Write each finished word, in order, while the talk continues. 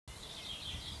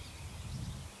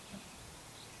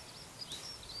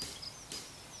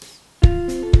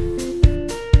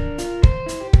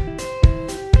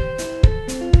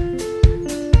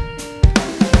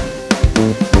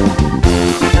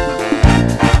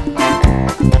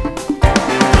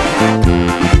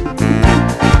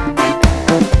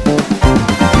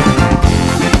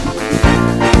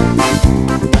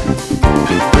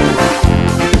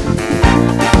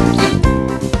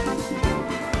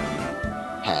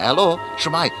Helo,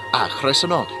 shwmai, a chroeso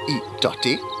nôl I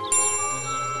Doti,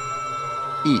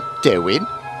 I Dewin,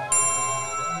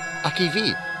 ac I fi,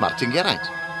 Martyn Geraint.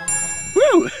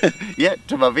 Ww! Ie,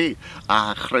 dyma fi.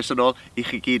 A chroeso nôl I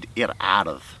chi gyd i'r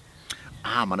ardd.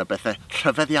 A mae yna bethau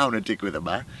rhyfedd iawn yn digwydd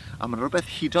yma. A mae yna rhywbeth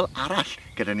hudol arall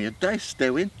gyda ni y Dais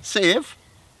Dewin, sef...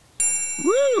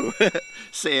 Ww!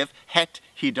 Sef Het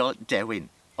Hudol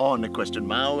Dewin. Ond y cwestiwn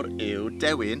mawr yw,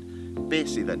 Dewin,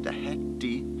 beth sydd yn dy het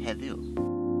di heddiw?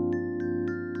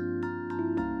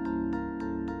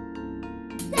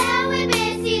 Dewin,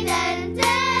 beth sydd yn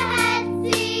dy het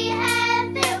di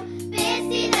heddiw? Beth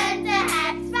sydd yn dy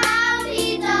het fawr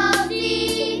hudol di?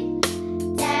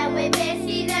 Dewin, beth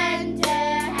sydd yn dy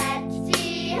het di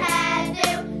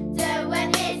heddiw? Dewin,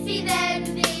 beth sydd yn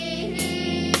ddi?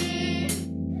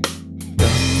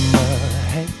 Dyma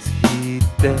het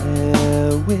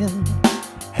Dewin,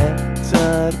 het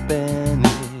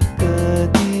arbennig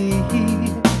ydi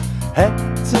hi,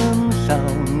 het yn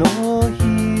llawn o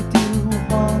hyd yw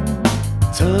hon,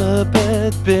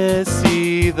 tybed beth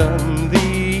sydd yn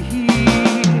ddi.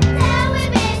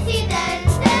 Dewin, beth sydd yn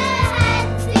dy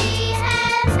het di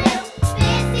heddiw?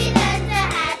 Beth sydd yn dy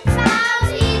het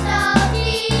fawr hudol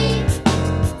di?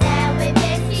 Dewin,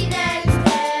 beth sydd yn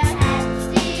dy het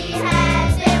di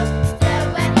heddiw?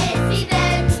 Dewin, beth sydd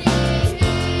yn ddi?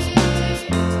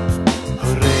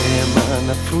 Mae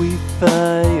yna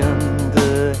ffrwythau yn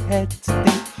dy het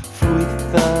di,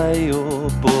 ffrwythau o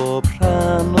bob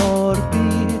rhan o'r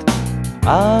byd,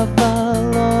 a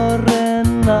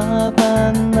faloren a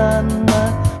banana,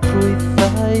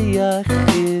 ffrwythau a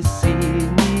chys I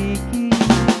ni gyd.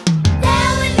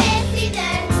 Dewin, beth sydd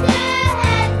yn dy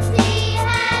het di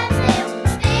heddiw?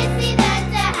 Beth sydd yn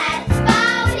dy het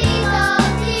fawr hudol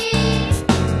di?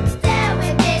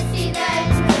 Dewin, beth sydd yn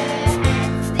dy het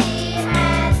di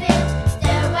heddiw?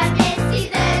 Dewin, beth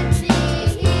sydd yn ddi?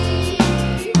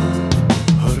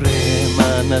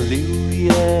 Mae yna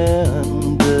liwiau yn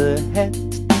dy het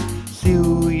di,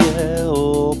 lliwiau o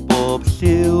bob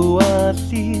lliw a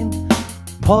llun,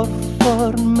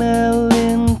 porffor,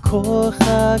 melyn, coch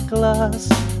a glas,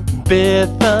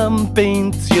 beth am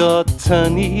beintio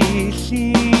tynnu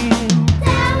llun.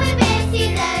 Dewin, beth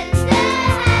sydd yn dy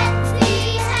het di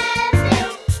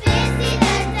heddiw? Beth sydd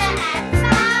yn dy het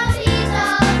fawr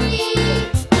hudol di?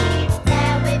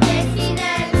 Dewin, beth sydd yn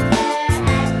dy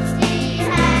het di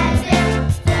heddiw?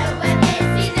 Dewin, beth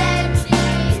sydd yn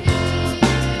ddi?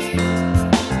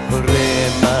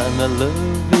 Mae yna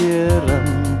lyfr yn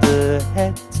dy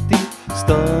het di,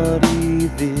 stori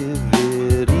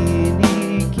ddifyr I ni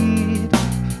gyd,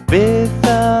 beth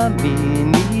am I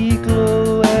ni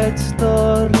glywed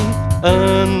stori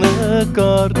yn y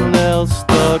gornel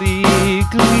stori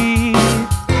glid.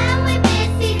 Dewin,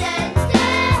 beth sydd yn dy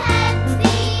het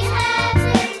di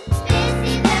heddiw? Beth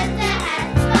sydd yn dy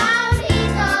het fawr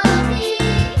hudol di?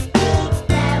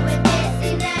 Dewin, beth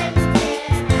sydd yn dy het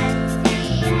di heddiw? Dewin,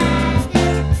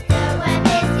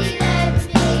 beth sydd yn ddi? Dewin, beth sydd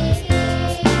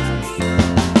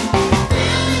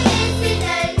yn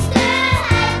dy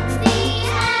het di heddiw?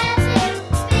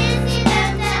 Beth sydd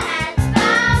yn dy het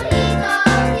fawr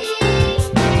hudol di?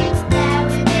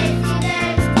 Dewin,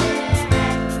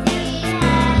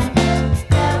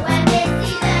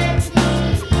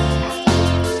 beth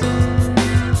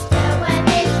sydd yn dy het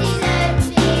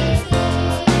di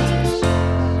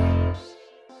heddiw?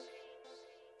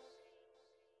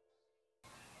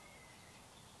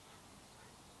 Dewin, beth sydd yn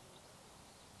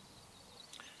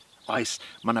Oes,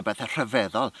 mae yna bethau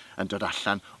rhyfeddol yn dod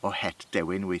allan o Het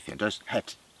Dewin weithiau. Does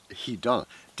Het Hudol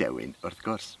Dewin wrth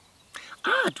gwrs.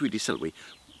 A dwi wedi sylwi,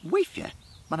 weithiau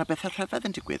mae yna bethau rhyfedd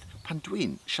yn digwydd pan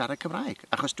dwi'n siarad Cymraeg.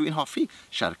 Achos dwi'n hoffi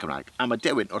siarad Cymraeg. A mae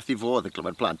Dewin wrth I fodd y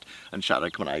glywed plant yn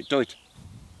siarad Cymraeg. Dwyt?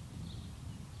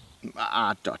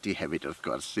 A Doti hefyd wrth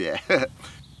gwrs, ie.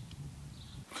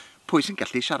 Pwy sy'n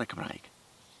gallu siarad Cymraeg?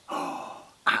 O,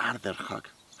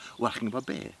 ardderchog. Wel, chi'n gwybod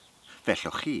be?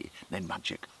 Fellwch chi neu'n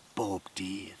magic bob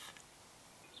dydd.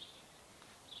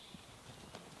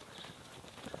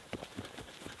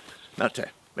 Nawr te,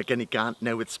 mae gen I gan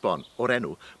newydd sbon o'r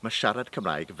enw mae siarad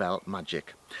Cymraeg fel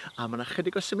magic. A mae yna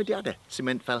chydig o symudiadau sy'n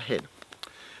mynd fel hyn.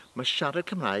 Mae siarad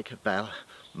Cymraeg fel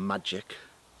magic.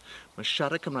 Mae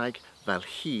siarad Cymraeg fel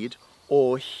hyd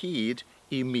o hyd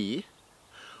I mi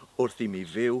wrth I mi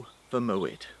fyw fy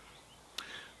mywyd.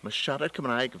 Mae siarad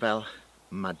Cymraeg fel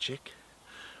magic.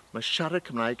 Mae siarad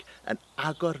Cymraeg yn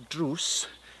agor drws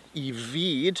I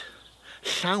fyd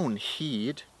llawn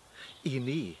hyd I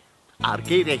ni. A'r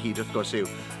geiriau hyd wrth gwrs yw,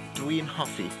 dwi'n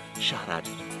hoffi siarad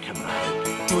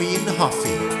Cymraeg. Dwi'n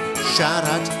hoffi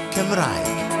siarad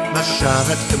Cymraeg. Mae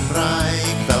siarad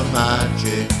Cymraeg fel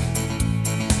magic.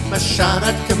 Mae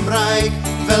siarad Cymraeg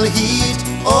fel hyd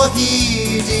o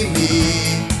hyd i mi.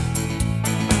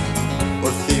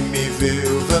 Wrth i mi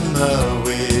fyw fy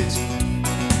mywyd.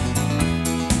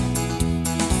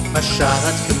 Mae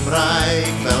siarad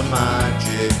Cymraeg fel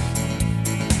magic.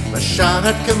 Mae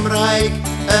siarad Cymraeg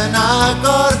yn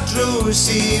agor drws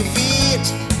i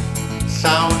fyd.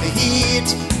 Llawn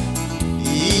hyd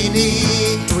i ni.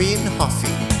 Dwi'n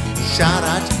hoffi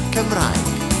siarad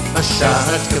Cymraeg. Mae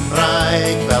siarad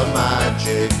Cymraeg fel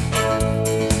magic.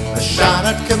 Mae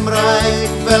siarad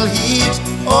Cymraeg fel hyd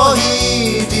o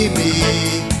hyd i mi.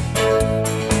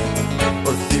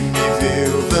 Wrth i mi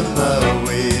fyw fy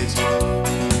mywyd.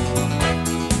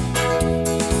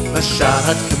 Mae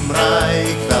siarad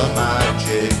Cymraeg fel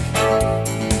magic.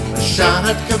 Mae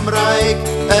siarad Cymraeg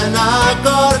yn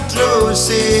agor drws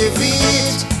i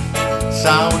fyd.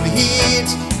 Llawn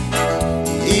hyd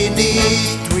i ni.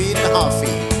 Dwi'n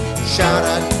hoffi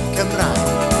siarad Cymraeg.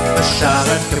 Mae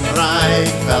siarad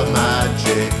Cymraeg fel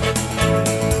magic.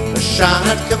 Mae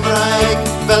siarad Cymraeg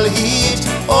fel hyd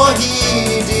o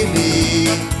hyd i mi.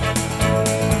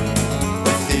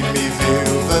 Wrth i mi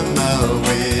fyw fy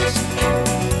mywyd.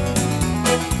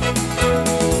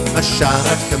 Mae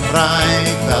siarad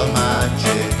Cymraeg fel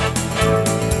magic.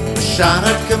 Mae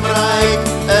siarad Cymraeg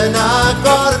yn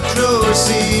agor drws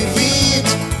i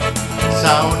fyd.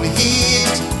 Llawn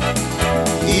hyd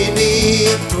i ni.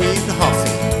 Dwi'n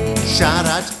hoffi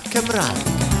siarad Cymraeg.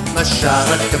 Mae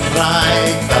siarad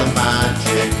Cymraeg fel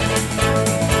magic.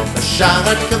 Mae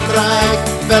siarad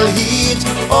Cymraeg fel hyd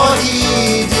o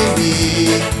hyd i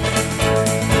mi.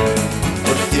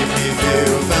 Wrth i mi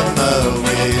fyw fy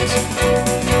mywyd.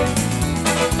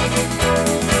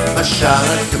 Mae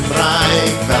siarad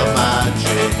Cymraeg fel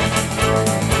magic.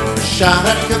 Mae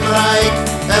siarad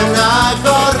Cymraeg yn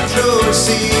agor drws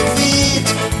i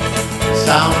fyd.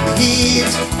 Llawn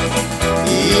hyd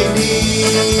i ni.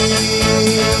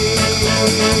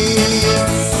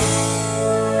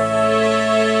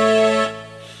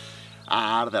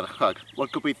 Ardderchog. Wel,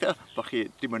 gobeithio bod chi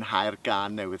wedi mwynhau'r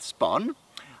gân newydd sbon.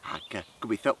 Ac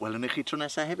gobeithio welwn i chi tro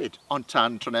nesaf hefyd. Ond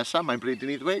tan tro nesaf, mae'n bryd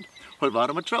i ni ddweud, hwyl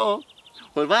fawr am y tro.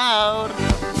 Hwyl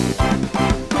fawr!